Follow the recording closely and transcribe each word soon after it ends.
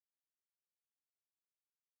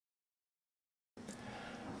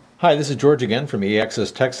Hi, this is George again from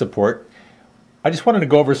eAccess Tech Support. I just wanted to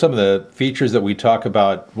go over some of the features that we talk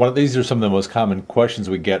about. These are some of the most common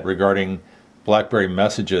questions we get regarding BlackBerry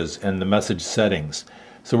messages and the message settings.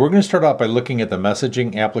 So we're going to start out by looking at the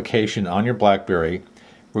messaging application on your BlackBerry.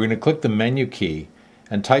 We're going to click the menu key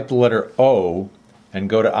and type the letter O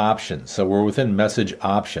and go to Options. So we're within Message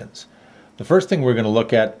Options. The first thing we're going to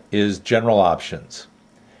look at is General Options.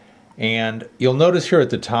 And you'll notice here at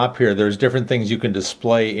the top here, there's different things you can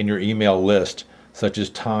display in your email list, such as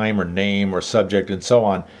time or name or subject and so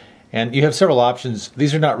on. And you have several options.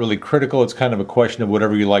 These are not really critical. It's kind of a question of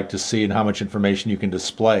whatever you like to see and how much information you can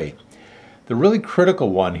display. The really critical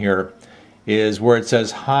one here is where it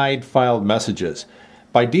says hide filed messages.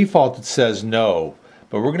 By default, it says no,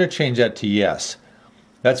 but we're going to change that to yes.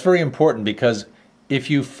 That's very important because if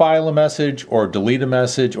you file a message or delete a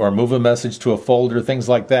message or move a message to a folder, things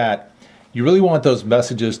like that, you really want those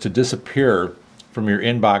messages to disappear from your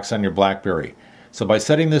inbox on your BlackBerry. So by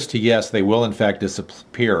setting this to yes, they will in fact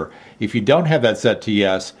disappear. If you don't have that set to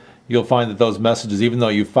yes, you'll find that those messages, even though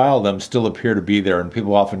you file them, still appear to be there, and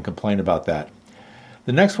people often complain about that.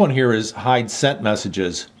 The next one here is hide sent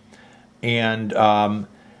messages, and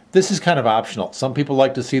this is kind of optional. Some people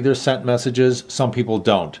like to see their sent messages, some people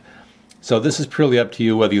don't. So this is purely up to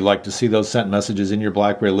you whether you like to see those sent messages in your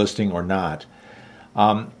BlackBerry listing or not.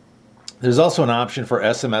 There's also an option for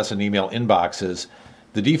SMS and email inboxes.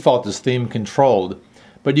 The default is theme controlled,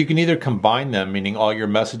 but you can either combine them, meaning all your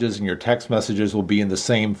messages and your text messages will be in the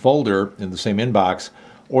same folder, in the same inbox,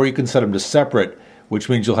 or you can set them to separate, which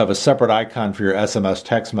means you'll have a separate icon for your SMS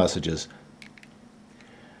text messages.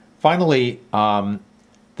 Finally,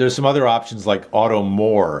 there's some other options like Auto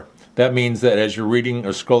More. That means that as you're reading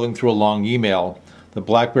or scrolling through a long email, the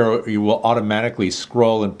BlackBerry will automatically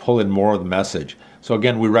scroll and pull in more of the message. So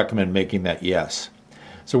again, we recommend making that yes.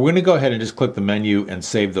 So we're going to go ahead and just click the menu and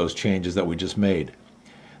save those changes that we just made.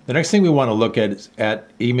 The next thing we want to look at is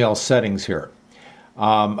at email settings here.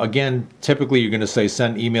 Again, typically you're going to say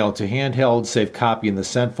send email to handheld, save copy in the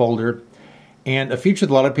sent folder. And a feature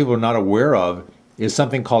that a lot of people are not aware of is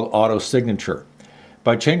something called auto signature.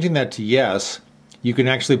 By changing that to yes, you can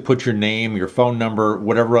actually put your name, your phone number,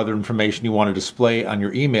 whatever other information you want to display on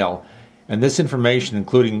your email. And this information,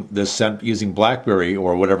 including this sent using BlackBerry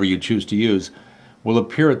or whatever you choose to use, will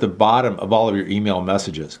appear at the bottom of all of your email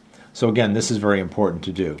messages. So again, this is very important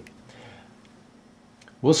to do.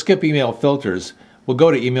 We'll skip email filters. We'll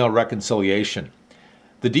go to email reconciliation.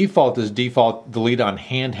 The default is default delete on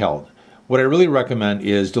handheld. What I really recommend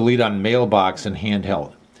is delete on mailbox and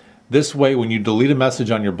handheld. This way, when you delete a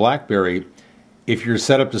message on your BlackBerry, if you're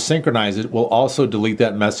set up to synchronize it, we'll also delete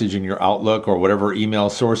that message in your Outlook or whatever email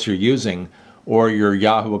source you're using, or your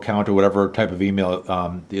Yahoo account or whatever type of email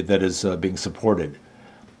that is being supported.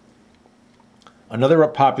 Another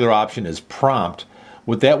popular option is prompt.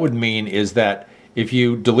 What that would mean is that if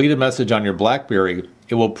you delete a message on your BlackBerry,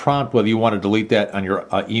 it will prompt whether you want to delete that on your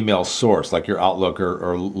email source, like your Outlook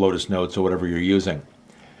or Lotus Notes or whatever you're using.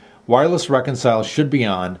 Wireless reconcile should be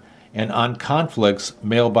on, and on conflicts,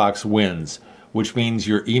 mailbox wins, which means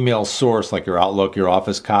your email source, like your Outlook, your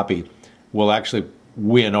Office copy, will actually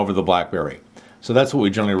win over the BlackBerry. So that's what we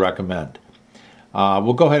generally recommend.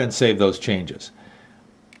 We'll go ahead and save those changes.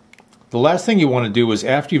 The last thing you want to do is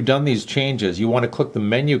after you've done these changes, you want to click the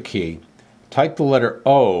menu key, type the letter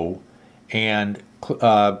O, and type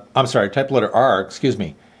the letter R,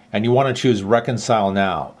 and you want to choose Reconcile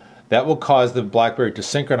Now. That will cause the BlackBerry to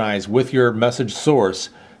synchronize with your message source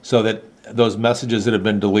so that those messages that have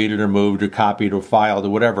been deleted or moved or copied or filed or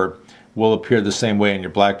whatever will appear the same way in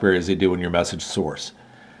your BlackBerry as they do in your message source.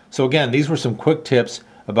 So again, these were some quick tips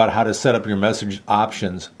about how to set up your message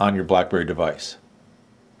options on your BlackBerry device.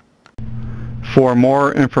 For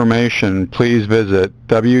more information, please visit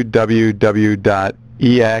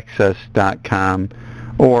www.eaccess.com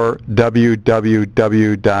or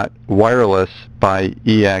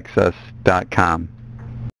www.wirelessbyeaccess.com.